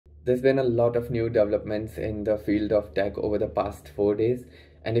There's been a lot of new developments in the field of tech over the past 4 days.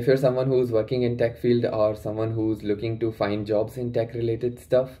 And if you're someone who's working in tech field or someone who's looking to find jobs in tech related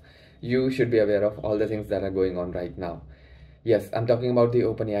stuff, you should be aware of all the things that are going on right now. Yes, I'm talking about the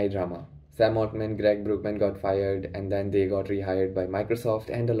OpenAI drama. Sam Altman, Greg Brookman got fired and then they got rehired by Microsoft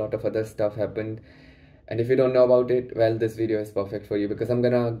and a lot of other stuff happened. And if you don't know about it, well, this video is perfect for you because I'm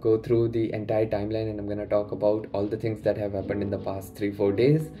gonna go through the entire timeline and I'm gonna talk about all the things that have happened in the past 3-4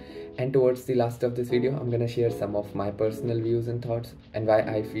 days. And towards the last of this video, I'm gonna share some of my personal views and thoughts and why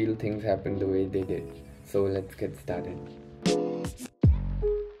I feel things happened the way they did. So let's get started.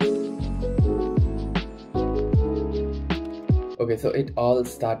 Okay, so it all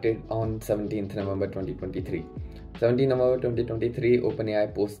started on 17th November 2023. 17th November 2023,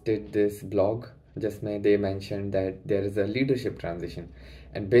 OpenAI posted this blog. Just they mentioned that there is a leadership transition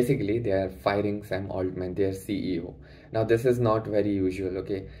and basically they are firing Sam Altman, their CEO. Now this is not very usual,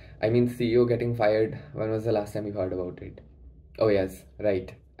 okay? I mean, CEO getting fired, when was the last time you heard about it? Oh yes,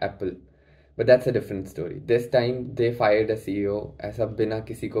 right, Apple. But that's a different story. This time they fired a CEO as a bina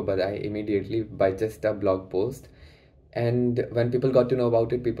kisi ko badaye immediately by just a blog post. And when people got to know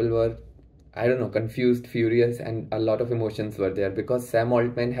about it, people were, I don't know, confused, furious, and a lot of emotions were there because Sam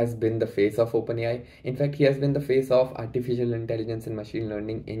Altman has been the face of OpenAI. In fact, he has been the face of artificial intelligence and machine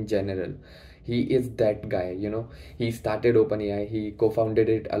learning in general. He is that guy, you know. He started OpenAI, he co-founded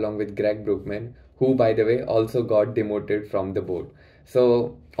it along with Greg Brookman, who, by the way, also got demoted from the board.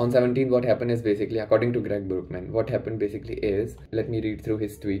 So on 17th, what happened is basically, according to Greg Brookman, what happened basically is, let me read through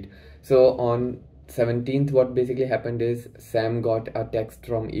his tweet. So on 17th, what basically happened is Sam got a text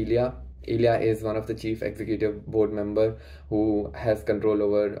from Ilya. Ilya is one of the chief executive board member who has control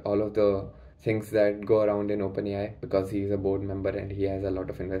over all of the things that go around in OpenAI because he is a board member and he has a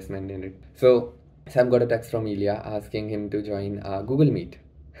lot of investment in it. So Sam got a text from Ilya asking him to join Google Meet.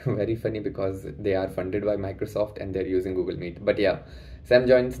 Very funny because they are funded by Microsoft and they're using Google Meet. But yeah, Sam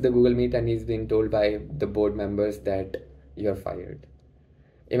joins the Google Meet and he's being told by the board members that you're fired.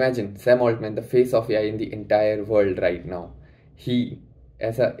 Imagine Sam Altman, the face of AI in the entire world right now. He,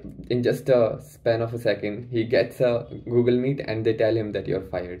 in just a span of a second, he gets a Google Meet and they tell him that you're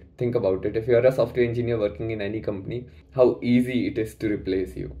fired. Think about it. If you're a software engineer working in any company, how easy it is to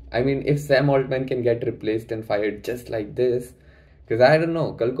replace you. I mean, if Sam Altman can get replaced and fired just like this, because I don't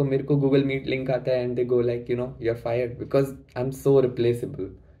know, kal ko mere ko Google Meet link aata hai and they go like, you know, you're fired because I'm so replaceable.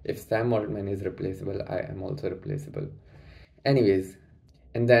 If Sam Altman is replaceable, I am also replaceable. Anyways,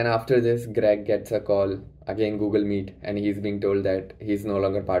 and then after this, Greg gets a call, again Google Meet, and he's being told that he's no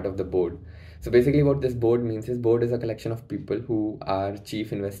longer part of the board. So basically what this board means is board is a collection of people who are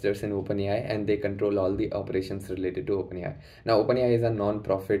chief investors in OpenAI and they control all the operations related to OpenAI. Now OpenAI is a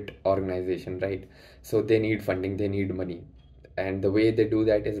non-profit organization, right? So they need funding, they need money. And the way they do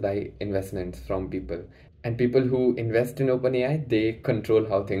that is by investments from people. And people who invest in OpenAI, they control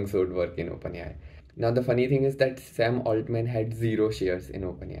how things would work in OpenAI. Now the funny thing is that Sam Altman had 0 shares in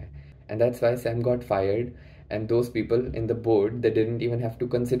OpenAI and that's why Sam got fired, and those people in the board, they didn't even have to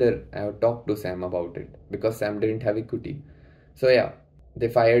consider or talk to Sam about it because Sam didn't have equity. So yeah, they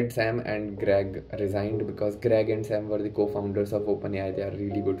fired Sam and Greg resigned because Greg and Sam were the co-founders of OpenAI. They are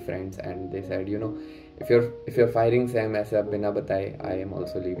really good friends and they said, you know, if you're firing Sam as a bina batai, I am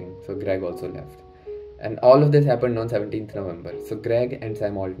also leaving. So Greg also left. And all of this happened on 17th November. So Greg and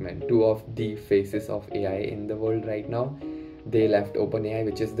Sam Altman, two of the faces of AI in the world right now, they left OpenAI,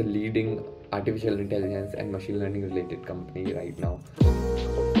 which is the leading artificial intelligence and machine learning related company right now.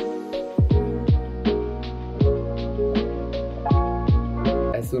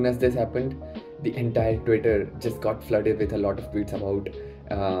 As soon as this happened, the entire Twitter just got flooded with a lot of tweets about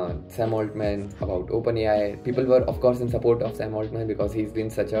Sam Altman, about OpenAI. People were of course in support of Sam Altman because he's been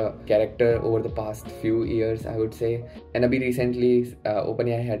such a character over the past few years, I would say. And abhi recently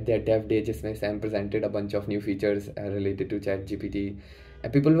OpenAI had their dev day जिसमें Sam presented a bunch of new features related to ChatGPT.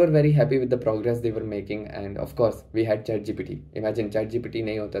 And people were very happy with the progress they were making, and of course we had ChatGPT. Imagine ChatGPT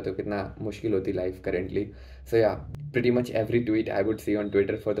नहीं होता तो कितना मुश्किल होती life currently. So yeah, pretty much every tweet I would see on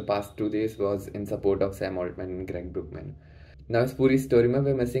Twitter for the past 2 days was in support of Sam Altman and Greg Brookman. Now इस पूरी story में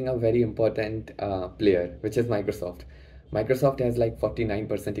we're missing a very important player, which is Microsoft. Microsoft has like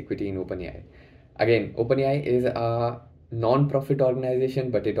 49% equity in OpenAI. Again, OpenAI is a non-profit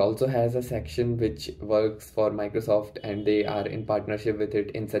organization, but it also has a section which works for Microsoft and they are in partnership with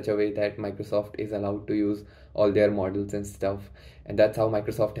it in such a way that Microsoft is allowed to use all their models and stuff. And that's how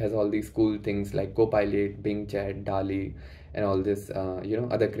Microsoft has all these cool things like Copilot, Bing Chat, DALL-E, and all this,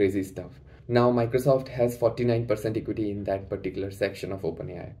 other crazy stuff. Now Microsoft has 49% equity in that particular section of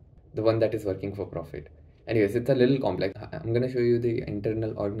OpenAI, the one that is working for profit. Anyways, it's a little complex. I'm gonna show you the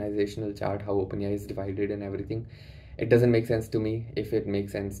internal organizational chart, how OpenAI is divided and everything. It doesn't make sense to me. If it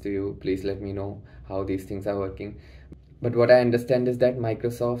makes sense to you, please let me know how these things are working. But what I understand is that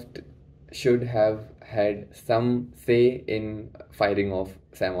Microsoft should have had some say in firing off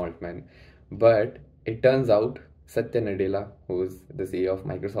Sam Altman. But it turns out Satya Nadella, who's the CEO of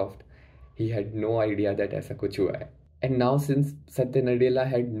Microsoft, he had no idea that ऐसा कुछ हुआ है. And now since Satya Nadella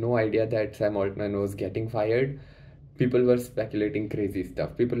had no idea that Sam Altman was getting fired, people were speculating crazy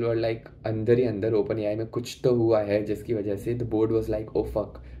stuff. People were like, अंदर ही अंदर OpenAI में कुछ तो हुआ है जिसकी वजह से the board was like, oh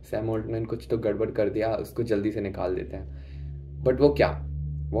fuck, Sam Altman कुछ तो गड़बड़ कर दिया, उसको जल्दी से निकाल देते हैं. But वो क्या?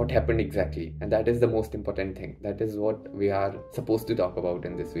 What happened exactly? And that is the most important thing. That is what we are supposed to talk about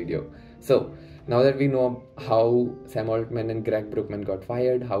in this video. So now that we know how Sam Altman and Greg Brookman got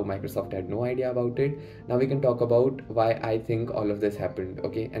fired, how Microsoft had no idea about it, now we can talk about why I think all of this happened,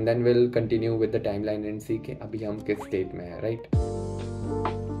 okay? And then we'll continue with the timeline and see कि अभी हम किस state में हैं, right?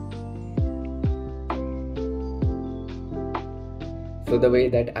 So the way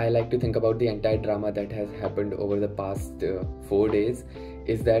that I like to think about the entire drama that has happened over the past 4 days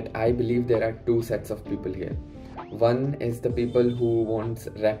is that I believe there are two sets of people here. One is the people who wants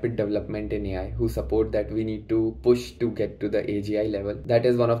rapid development in AI, who support that we need to push to get to the AGI level. That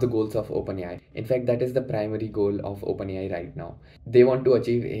is one of the goals of OpenAI. In fact, that is the primary goal of OpenAI right now. They want to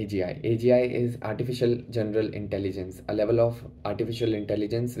achieve AGI. AGI is artificial general intelligence, a level of artificial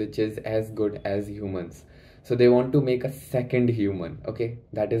intelligence which is as good as humans. So they want to make a second human, okay?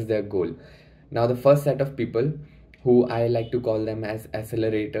 That is their goal. Now the first set of people, who I like to call them as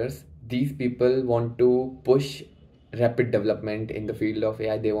accelerators, these people want to push rapid development in the field of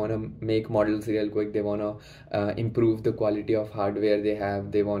AI. They want to make models real quick. They want to improve the quality of hardware they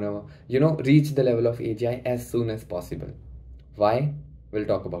have. They want to, reach the level of AGI as soon as possible. Why? We'll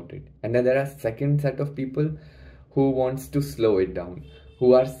talk about it. And then there are second set of people who wants to slow it down,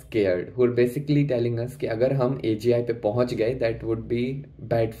 who are scared, who are basically telling us कि अगर हम AGI पे पहुंच गए, that would be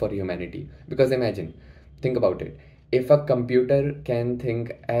bad for humanity. Because imagine, think about it. If a computer can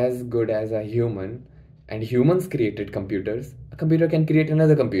think as good as a human, and humans created computers, a computer can create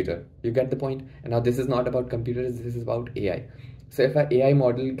another computer. You get the point? And now this is not about computers, this is about AI. So if an AI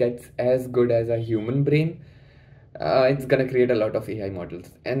model gets as good as a human brain, it's gonna create a lot of AI models.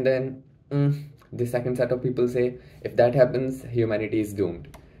 And then the second set of people say, if that happens, humanity is doomed.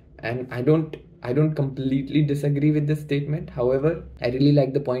 And I don't completely disagree with this statement. However, I really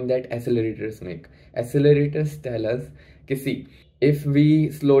like the point that accelerators make. Accelerators tell us, see, if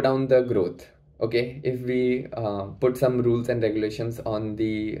we slow down the growth, okay, if we put some rules and regulations on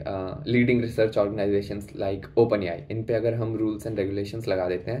the leading research organizations like OpenAI, in पे अगर हम rules and regulations लगा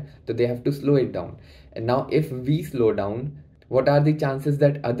देते हैं, तो they have to slow it down. And now if we slow down, what are the chances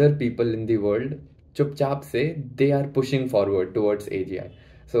that other people in the world चुपचाप से they are pushing forward towards AGI?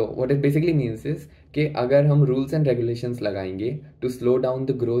 So what it basically means is कि अगर हम rules and regulations लगाएंगे to slow down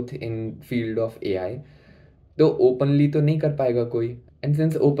the growth in field of AI, तो openly तो नहीं कर पाएगा कोई. And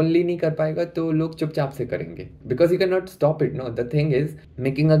since openly नहीं कर पाएगा तो लोग चुपचाप से करेंगे. Because you cannot stop it, no. The thing is,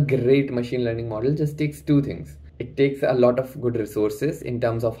 making a great machine learning model just takes two things. It takes a lot of good resources in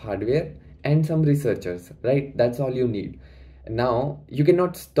terms of hardware and some researchers, right? That's all you need. Now, you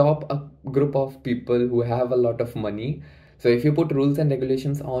cannot stop a group of people who have a lot of money. So if you put rules and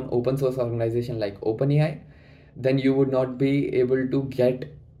regulations on open source organization like OpenAI, then you would not be able to get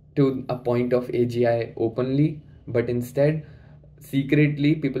to a point of AGI openly, but instead,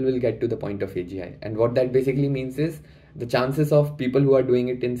 secretly, people will get to the point of AGI. And what that basically means is the chances of people who are doing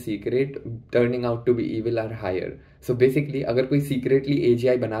it in secret turning out to be evil are higher. So basically, अगर कोई secretly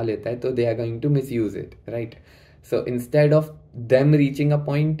AGI बना लेता है, तो they are going to misuse it, right? So instead of them reaching a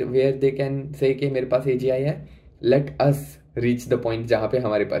point where they can say कि मेरे पास AGI है, let us reach the point जहाँ पे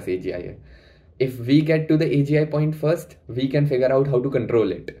हमारे पास AGI है. If we get to the AGI point first, we can figure out how to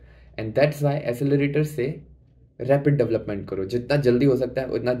control it. And that's why accelerators say rapid development करो. जितना जल्दी हो सकता है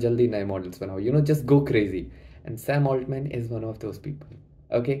उतना जल्दी नए models बनाओ. Just go crazy. And Sam Altman is one of those people.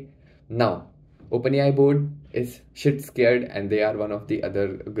 Okay? Now, OpenAI board is shit scared and they are one of the other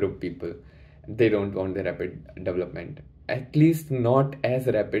group people. They don't want the rapid development. At least not as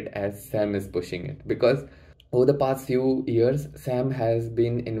rapid as Sam is pushing it. Because over the past few years, Sam has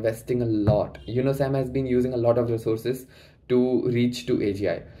been investing a lot. Sam has been using a lot of resources to reach to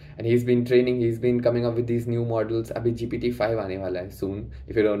AGI. And he's been training, he's been coming up with these new models. Abhi GPT-5 aane wala hai soon,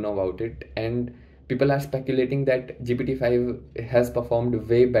 if you don't know about it. And people are speculating that GPT-5 has performed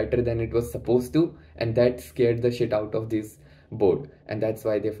way better than it was supposed to. And that scared the shit out of these board, and that's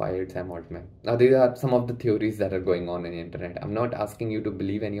why they fired Sam Altman. Now these are some of the theories that are going on in the internet. I'm not asking you to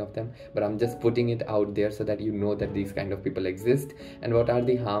believe any of them, but I'm just putting it out there so that you know that these kind of people exist, and what are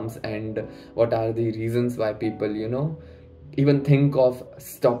the harms and what are the reasons why people, you know, even think of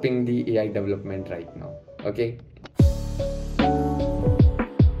stopping the AI development right now. Okay.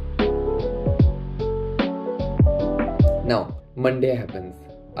 Now, Monday happens.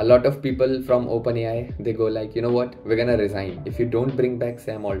 A lot of people from OpenAI, they go like, you know what, we're gonna resign. If you don't bring back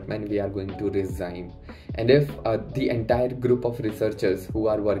Sam Altman, we are going to resign. And if the entire group of researchers who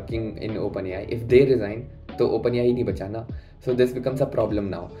are working in OpenAI, if they resign, तो OpenAI nahi bacha na. So this becomes a problem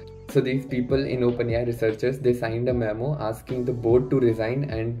now. So these people in OpenAI researchers, they signed a memo asking the board to resign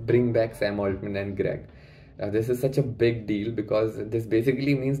and bring back Sam Altman and Greg. This is such a big deal because this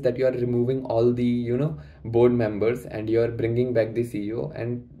basically means that you are removing all the, you know, board members and you are bringing back the CEO,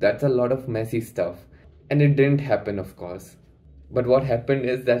 and that's a lot of messy stuff. And it didn't happen, of course. But what happened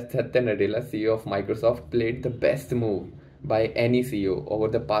is that Satya Nadella, CEO of Microsoft, played the best move by any CEO over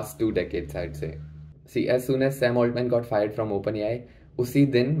the past 2 decades, I'd say. See, as soon as Sam Altman got fired from OpenAI, उसी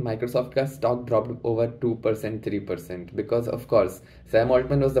दिन Microsoft का stock dropped over 2%, 3% because of course Sam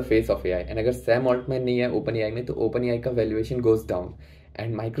Altman was the face of AI, and अगर Sam Altman नहीं है OpenAI में तो OpenAI का valuation goes down,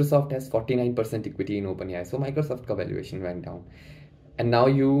 and Microsoft has 49% equity in OpenAI, so Microsoft का valuation went down. And now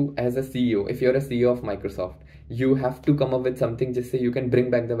you as a CEO, if you're a CEO of Microsoft, you have to come up with something just so you can bring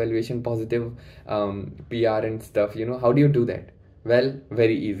back the valuation positive PR and stuff, you know. How do you do that? Well,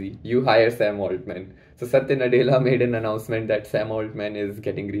 very easy. You hire Sam Altman. So Satya Nadella made an announcement that Sam Altman is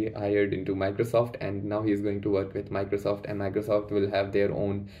getting rehired into Microsoft, and now he's going to work with Microsoft, and Microsoft will have their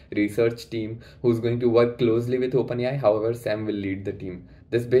own research team who's going to work closely with OpenAI. However, Sam will lead the team.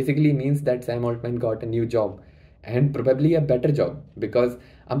 This basically means that Sam Altman got a new job, and probably a better job, because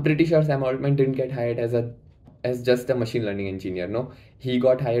I'm pretty sure Sam Altman didn't get hired as just a machine learning engineer. No, he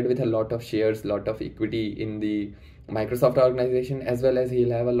got hired with a lot of shares, lot of equity in the Microsoft organization, as well as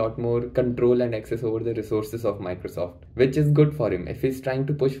he'll have a lot more control and access over the resources of Microsoft, which is good for him. If he's trying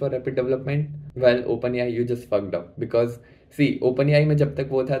to push for rapid development, well, OpenAI, you just fucked up, because see, OpenAI में जब तक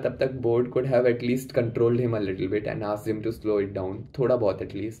वो था तब तक board could have at least controlled him a little bit and asked him to slow it down, थोड़ा बहुत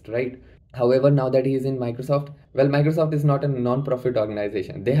at least, right? However, now that he is in Microsoft, well, Microsoft is not a non-profit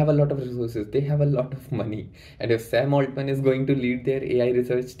organization. They have a lot of resources, they have a lot of money. And if Sam Altman is going to lead their AI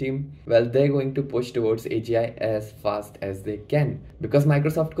research team, well, they're going to push towards AGI as fast as they can. Because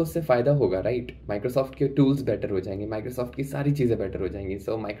Microsoft को उससे फायदा होगा, right? Microsoft के tools better हो जाएंगे, Microsoft की सारी चीज़ें better हो जाएंगी.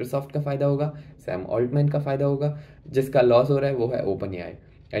 So Microsoft का फायदा होगा, Sam Altman का फायदा होगा, जिसका loss हो रहा है वो है OpenAI.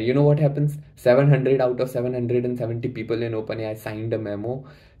 And you know what happens? 700 out of 770 people in OpenAI signed a memo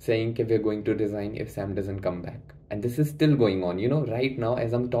saying that we're going to resign if Sam doesn't come back. And this is still going on. You know, right now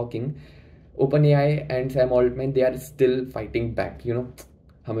as I'm talking, OpenAI and Sam Altman, they are still fighting back, you know.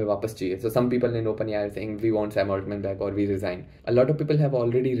 हमें वापस चाहिए. So some people in OpenAI are saying we want Sam Altman back or we resign. A lot of people have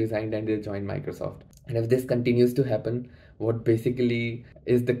already resigned and they joined Microsoft. And if this continues to happen, what basically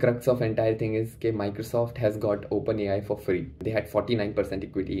is the crux of entire thing is that Microsoft has got OpenAI for free. They had 49%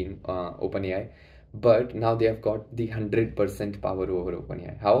 equity in OpenAI, but now they have got the 100% power over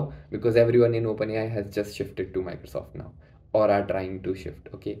OpenAI. How? Because everyone in OpenAI has just shifted to Microsoft now, or are trying to shift.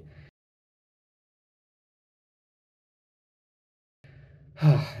 Okay.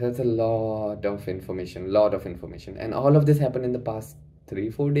 That's a lot of information, and all of this happened in the past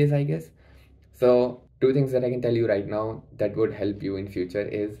 3-4 days, I guess. So two things that I can tell you right now that would help you in future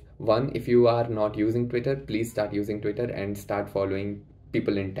is, one, if you are not using Twitter, please start using Twitter and start following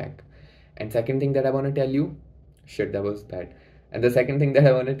people in tech. And second thing that I want to tell you, shit, that was bad. And the second thing that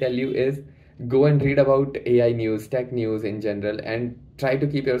I want to tell you is, go and read about AI news, tech news in general, and try to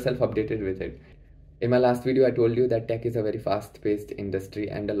keep yourself updated with it. In my last video, I told you that tech is a very fast-paced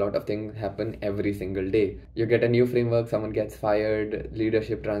industry and a lot of things happen every single day. You get a new framework, someone gets fired,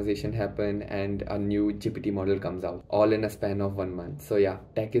 leadership transition happen, and a new GPT model comes out, all in a span of 1 month. So yeah,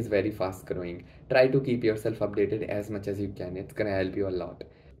 tech is very fast growing. Try to keep yourself updated as much as you can. It's gonna help you a lot.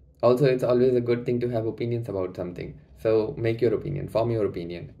 Also, it's always a good thing to have opinions about something. So make your opinion, form your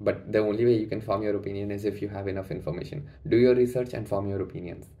opinion. But the only way you can form your opinion is if you have enough information. Do your research and form your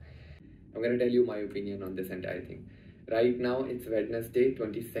opinions. I'm going to tell you my opinion on this entire thing. Right now, it's Wednesday,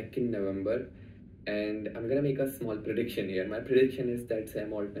 22nd November, and I'm going to make a small prediction here. My prediction is that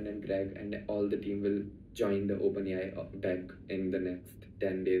Sam Altman and Greg and all the team will join the OpenAI back in the next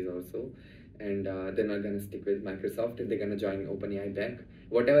 10 days or so. And they're not going to stick with Microsoft. They're going to join OpenAI back.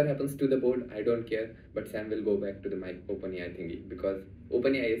 Whatever happens to the board, I don't care. But Sam will go back to the OpenAI thingy, because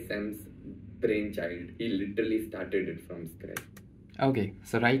OpenAI is Sam's brainchild. He literally started it from scratch. Okay,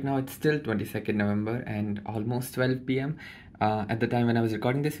 so right now it's still 22nd November and almost 12 p.m. At the time when I was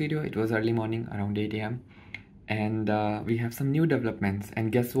recording this video, it was early morning, around 8 a.m. And we have some new developments.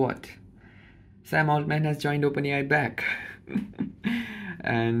 And guess what? Sam Altman has joined OpenAI back.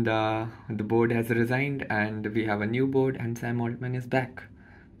 And the board has resigned, and we have a new board, and Sam Altman is back.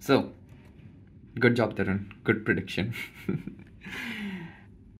 So, good job, Tarun. Good prediction.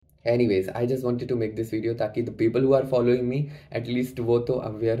 Anyways, I just wanted to make this video ताकि the people who are following me at least वो तो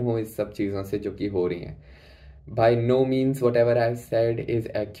aware हो इस सब चीज़ों से जो कि हो रही हैं. By no means whatever I've said is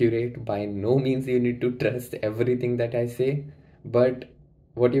accurate. By no means you need to trust everything that I say. But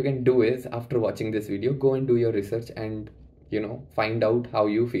what you can do is, after watching this video, go and do your research and, find out how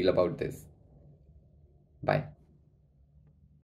you feel about this. Bye.